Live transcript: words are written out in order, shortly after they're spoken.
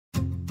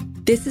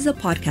This is a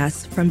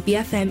podcast from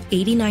BFM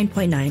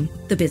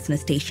 89.9, the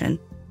business station.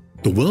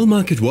 The World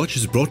Market Watch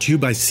is brought to you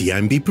by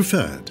CIMB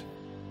Preferred.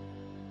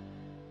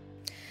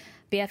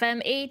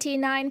 BFM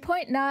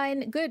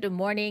 89.9. Good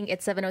morning.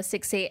 It's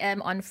 7:06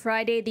 a.m. on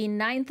Friday, the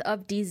 9th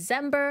of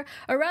December.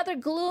 A rather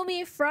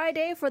gloomy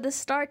Friday for the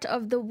start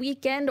of the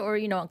weekend or,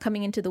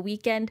 coming into the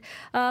weekend.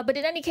 But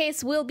in any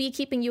case, we'll be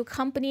keeping you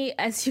company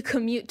as you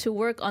commute to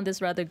work on this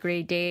rather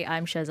grey day.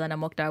 I'm Shazana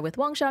Mokhtar with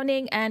Wong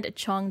Xiaoning and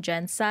Chong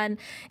Jen San.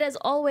 As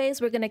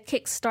always, we're going to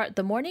kickstart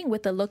the morning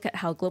with a look at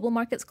how global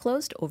markets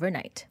closed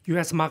overnight.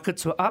 U.S.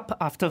 markets were up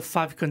after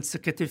 5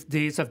 consecutive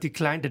days of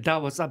decline. The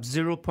Dow was up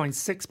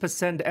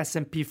 0.6%. The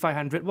S&P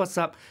 500 was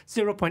up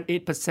 0.8%.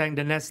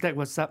 The Nasdaq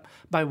was up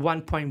by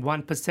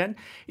 1.1%.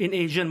 In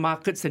Asian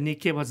markets, the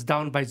Nikkei was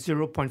down by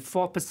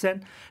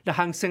 0.4%. The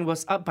Hang Seng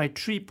was up by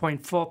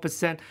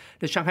 3.4%.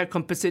 The Shanghai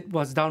Composite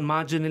was down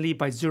marginally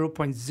by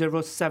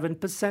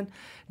 0.07%.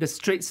 The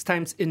Straits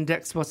Times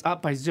Index was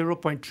up by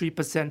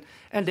 0.3%.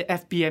 And the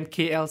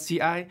FBMK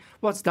LCI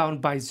was down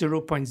by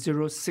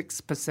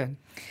 0.06%.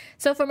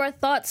 So for more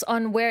thoughts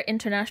on where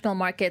international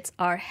markets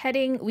are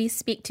heading, we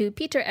speak to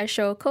Peter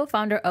Esho,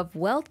 co-founder of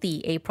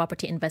Wealthy, a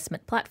property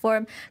investment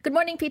platform. Good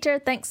morning, Peter.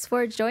 Thanks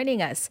for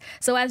joining us.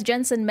 So as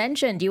Jensen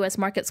mentioned, U.S.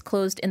 markets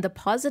closed in the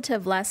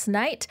positive last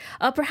night.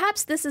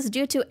 Perhaps this is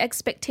due to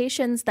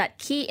expectations that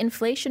key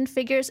inflation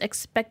figures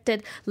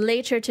expected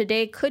later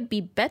today could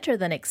be better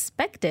than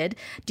expected.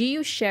 Do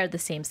you share the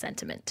same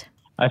sentiment?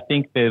 I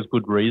think there's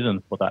good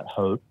reason for that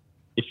hope.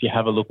 If you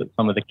have a look at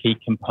some of the key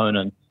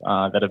components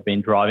that have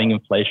been driving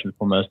inflation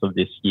for most of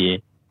this year,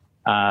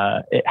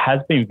 it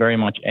has been very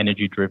much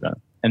energy driven,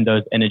 and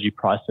those energy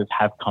prices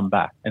have come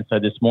back. And so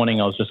this morning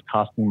I was just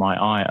casting my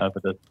eye over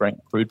the Brent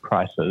crude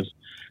prices.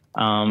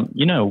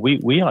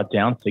 We are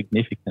down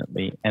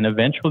significantly, and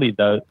eventually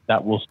though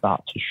that will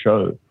start to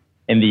show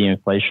in the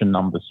inflation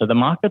numbers. So the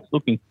market's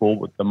looking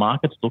forward. The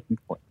market's looking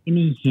for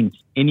any hint,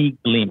 any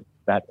glimpse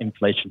that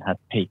inflation has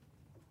peaked.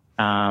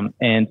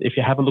 And if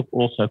you have a look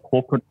also,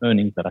 corporate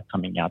earnings that are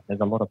coming out,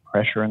 there's a lot of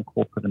pressure in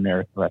corporate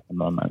America at the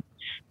moment.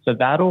 So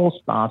that all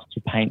starts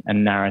to paint a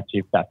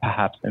narrative that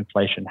perhaps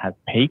inflation has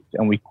peaked,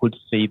 and we could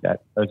see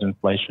that those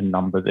inflation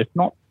numbers, if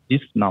not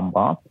this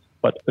number,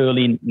 but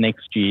early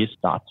next year,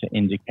 start to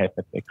indicate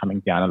that they're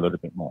coming down a little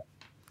bit more.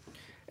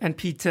 And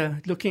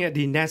Peter, looking at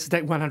the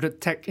Nasdaq 100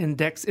 Tech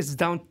Index, it's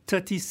down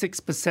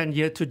 36%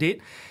 year to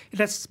date.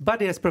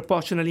 But it has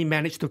proportionally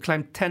managed to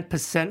climb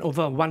 10%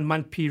 over a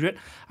 1-month period.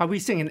 Are we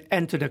seeing an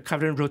end to the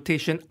current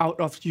rotation out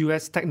of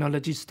US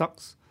technology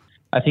stocks?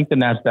 I think the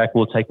Nasdaq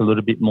will take a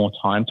little bit more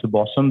time to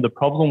blossom. The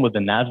problem with the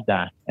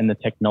Nasdaq and the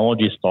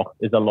technology stocks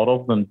is a lot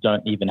of them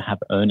don't even have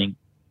earnings.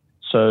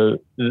 So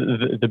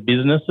the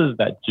businesses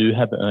that do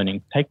have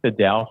earnings, take the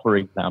Dow, for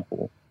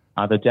example.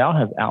 The Dow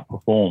has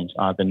outperformed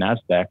the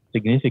Nasdaq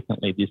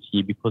significantly this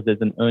year because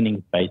there's an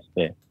earnings base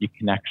there. You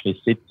can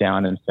actually sit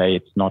down and say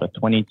it's not a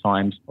 20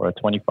 times or a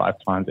 25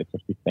 times, it's a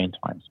 15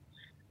 times.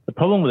 The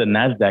problem with the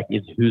Nasdaq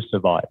is who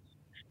survives.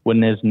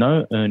 When there's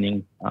no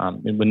earnings,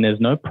 when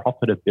there's no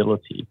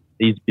profitability,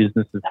 these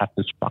businesses have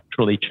to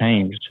structurally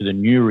change to the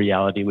new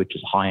reality, which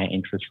is higher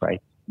interest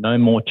rates. No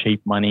more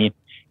cheap money.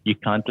 You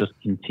can't just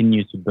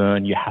continue to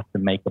burn. You have to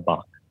make a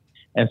buck.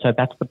 And so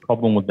that's the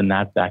problem with the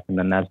Nasdaq and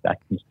the Nasdaq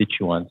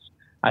constituents.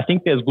 I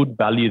think there's good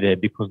value there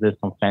because there's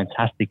some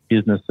fantastic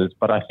businesses,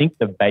 but I think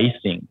the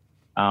basing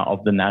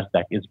of the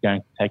Nasdaq is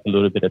going to take a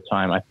little bit of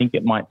time. I think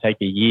it might take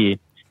a year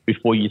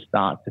before you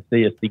start to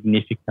see a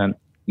significant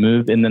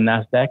move in the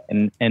Nasdaq.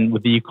 And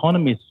with the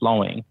economy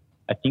slowing,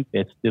 I think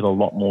there's still a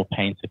lot more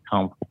pain to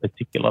come for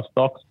particular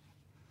stocks.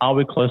 Are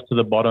we close to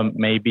the bottom?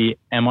 Maybe.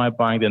 Am I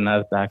buying the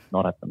Nasdaq?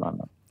 Not at the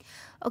moment.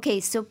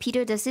 Okay, so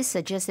Peter, does this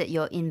suggest that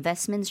your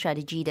investment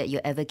strategy that you're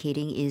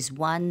advocating is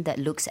one that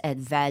looks at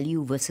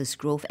value versus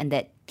growth, and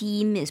that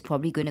theme is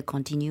probably going to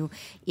continue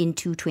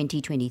into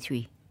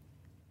 2023?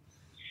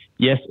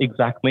 Yes,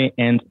 exactly.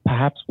 And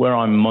perhaps where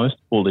I'm most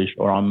bullish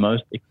or I'm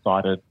most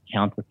excited,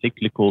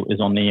 counter-cyclical, is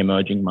on the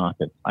emerging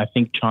markets. I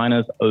think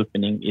China's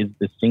opening is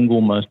the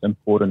single most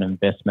important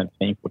investment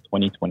theme for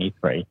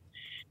 2023.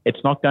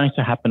 It's not going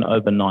to happen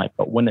overnight,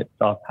 but when it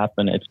does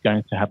happen, it's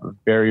going to have a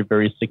very,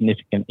 very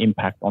significant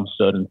impact on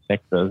certain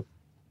sectors.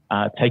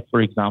 Take, for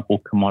example,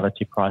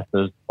 commodity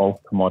prices,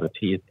 bulk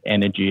commodities,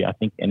 energy. I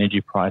think energy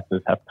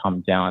prices have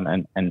come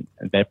down and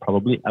they're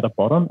probably at a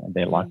bottom and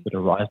they're likely to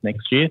rise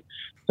next year.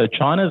 So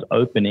China's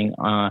opening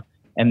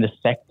and the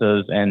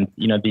sectors and,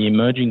 the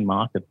emerging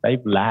markets,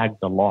 they've lagged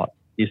a lot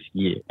this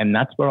year. And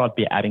that's where I'd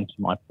be adding to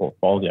my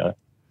portfolio.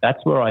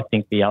 That's where I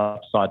think the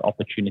upside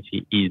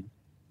opportunity is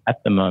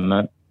at the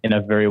moment in a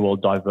very well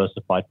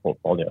diversified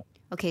portfolio.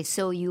 Okay,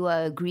 so you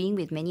are agreeing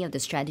with many of the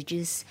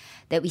strategies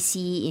that we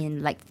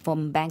see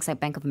from banks like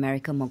Bank of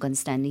America, Morgan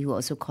Stanley, who are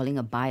also calling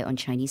a buy on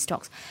Chinese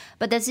stocks.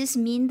 But does this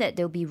mean that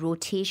there'll be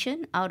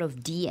rotation out of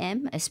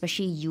DM,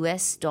 especially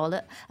US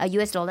dollar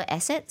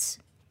assets?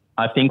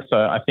 I think so.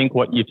 I think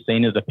what you've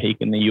seen is a peak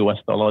in the US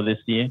dollar this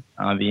year.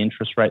 The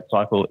interest rate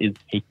cycle is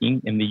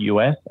peaking in the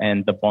US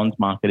and the bond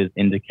market is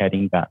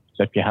indicating that.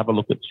 So if you have a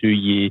look at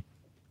 2-year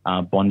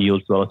bond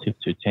yields relative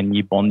to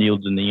 10-year bond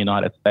yields in the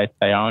United States,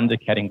 they are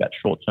indicating that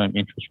short-term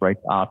interest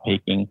rates are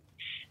peaking.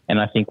 And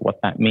I think what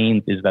that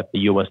means is that the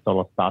US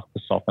dollar starts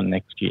to soften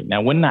next year.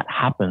 Now, when that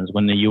happens,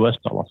 when the US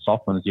dollar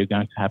softens, you're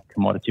going to have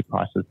commodity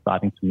prices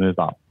starting to move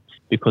up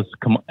because,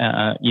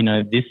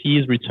 this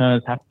year's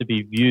returns have to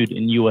be viewed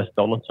in US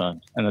dollar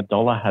terms, and the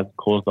dollar has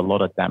caused a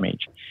lot of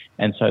damage.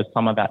 And so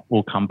some of that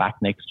will come back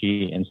next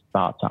year and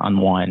start to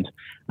unwind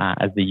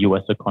as the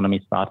US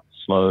economy starts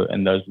to slow,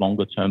 and those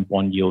longer term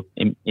bond yields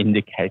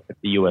indicate that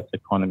the US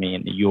economy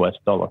and the US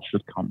dollar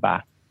should come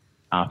back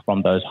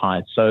from those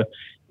highs. So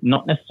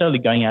not necessarily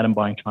going out and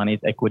buying Chinese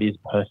equities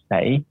per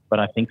se, but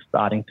I think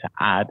starting to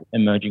add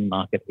emerging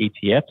market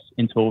ETFs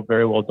into a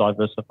very well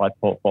diversified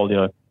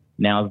portfolio.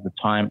 Now's the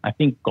time. I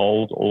think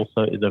gold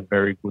also is a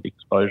very good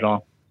exposure,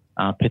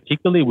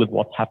 particularly with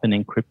what's happened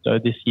in crypto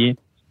this year.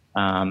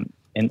 And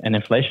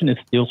inflation is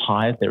still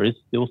high. There is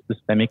still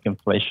systemic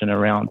inflation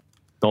around.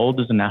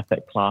 Gold is an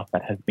asset class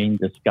that has been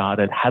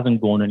discarded,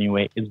 hasn't gone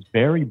anywhere, is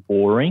very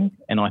boring,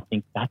 and I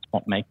think that's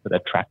what makes it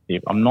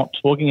attractive. I'm not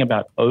talking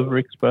about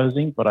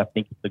overexposing, but I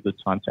think it's a good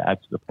time to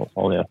add to the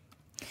portfolio.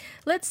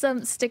 Let's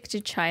stick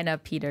to China,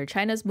 Peter.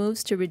 China's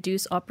moves to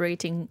reduce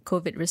operating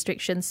COVID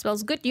restrictions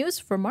spells good news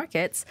for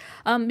markets.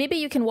 Maybe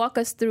you can walk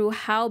us through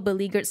how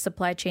beleaguered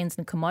supply chains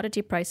and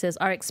commodity prices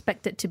are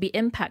expected to be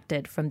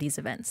impacted from these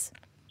events.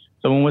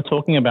 So when we're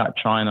talking about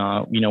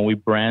China, we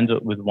brand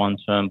it with one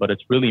term, but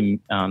it's really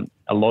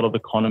a lot of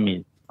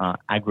economies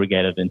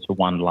aggregated into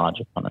one large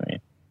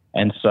economy.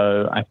 And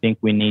so I think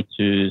we need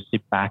to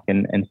sit back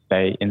and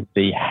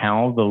see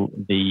how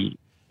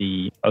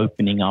the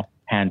opening up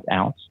pans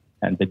out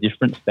and the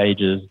different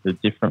stages, the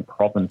different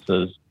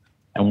provinces,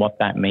 and what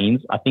that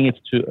means. I think it's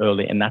too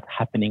early, and that's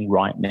happening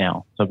right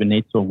now. So we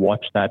need to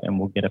watch that, and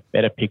we'll get a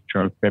better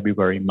picture in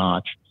February,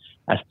 March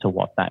as to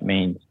what that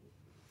means.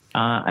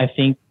 I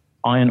think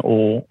iron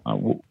ore,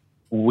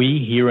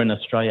 we here in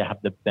Australia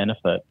have the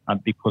benefit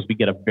because we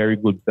get a very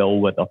good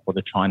bellwether for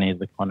the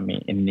Chinese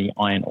economy in the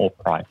iron ore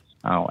price.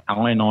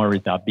 Iron ore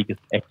is our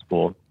biggest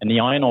export, and the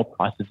iron ore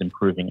price is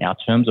improving. Our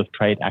terms of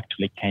trade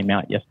actually came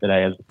out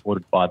yesterday as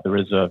reported by the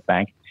Reserve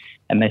Bank,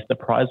 and they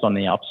surprised on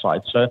the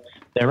upside. So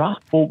there are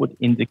forward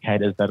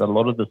indicators that a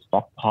lot of the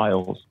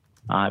stockpiles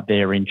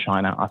there in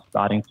China are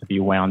starting to be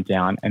wound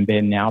down, and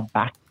they're now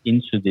back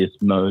into this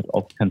mode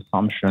of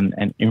consumption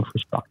and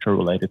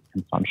infrastructure-related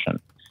consumption.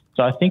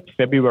 So I think by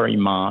February,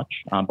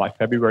 March,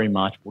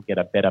 we'll get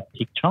a better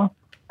picture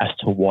as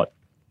to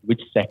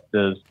which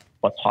sectors,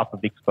 what type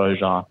of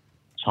exposure,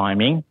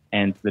 timing,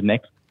 and the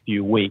next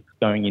few weeks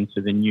going into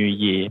the new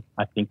year,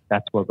 I think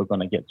that's where we're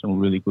going to get some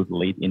really good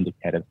lead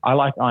indicators. I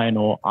like iron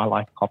ore, I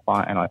like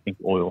copper, and I think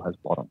oil has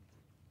bottomed.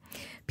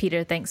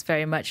 Peter, thanks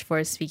very much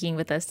for speaking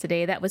with us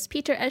today. That was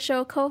Peter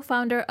Esho,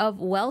 co-founder of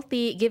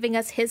Wealthy, giving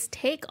us his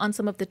take on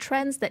some of the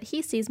trends that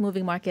he sees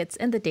moving markets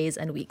in the days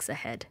and weeks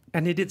ahead.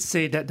 And he did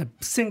say that the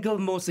single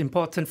most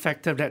important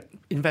factor that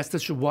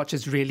investors should watch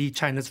is really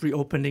China's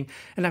reopening.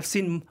 And I've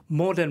seen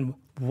more than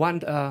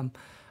one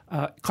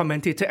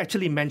commentator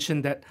actually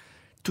mention that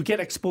to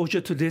get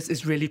exposure to this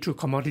is really through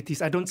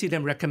commodities. I don't see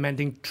them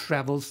recommending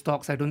travel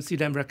stocks. I don't see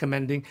them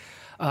recommending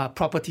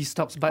property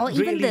stocks. But or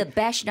really, even the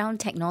bash down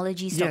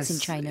technology stocks in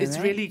China, it's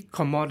right? really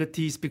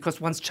commodities, because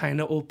once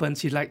China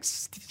opens, he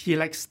likes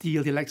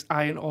steel, he likes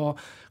iron ore,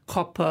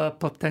 copper,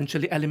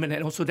 potentially element,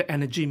 and also the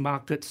energy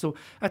market. So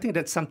I think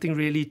that's something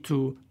really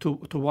to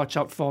watch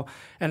out for.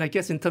 And I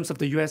guess in terms of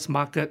the US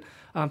market,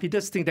 he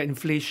does think that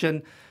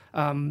inflation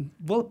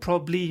will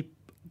probably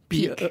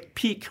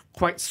peak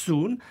quite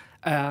soon.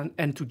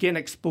 And to gain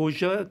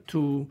exposure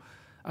to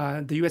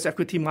the US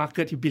equity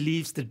market, he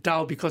believes the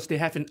Dow, because they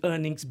have an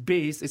earnings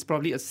base, is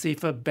probably a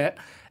safer bet,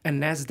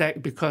 and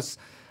NASDAQ because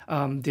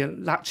they're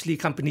largely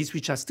companies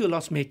which are still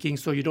loss-making,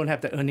 so you don't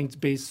have the earnings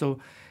base, so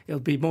it'll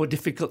be more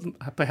difficult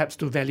perhaps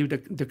to value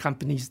the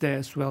companies there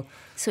as well.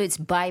 So it's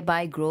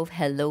buy growth,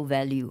 hello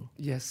value.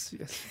 Yes.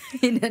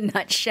 In a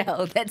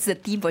nutshell, that's the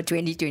theme for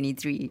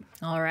 2023.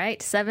 All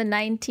right,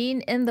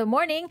 7:19 in the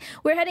morning.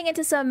 We're heading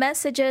into some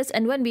messages,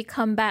 and when we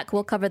come back,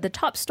 we'll cover the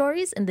top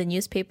stories in the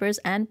newspapers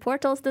and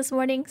portals this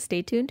morning.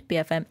 Stay tuned,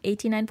 BFM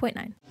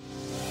 89.9.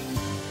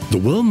 The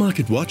World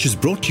Market Watch is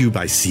brought to you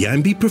by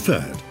CIMB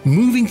Preferred.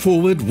 Moving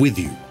forward with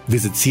you.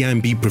 Visit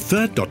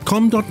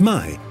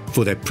cimbpreferred.com.my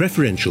for their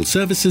preferential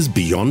services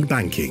beyond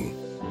banking.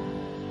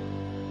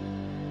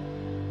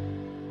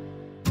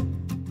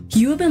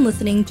 You have been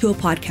listening to a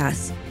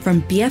podcast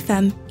from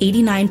BFM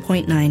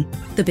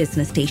 89.9, the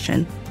business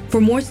station.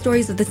 For more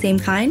stories of the same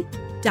kind,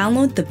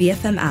 download the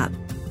BFM app.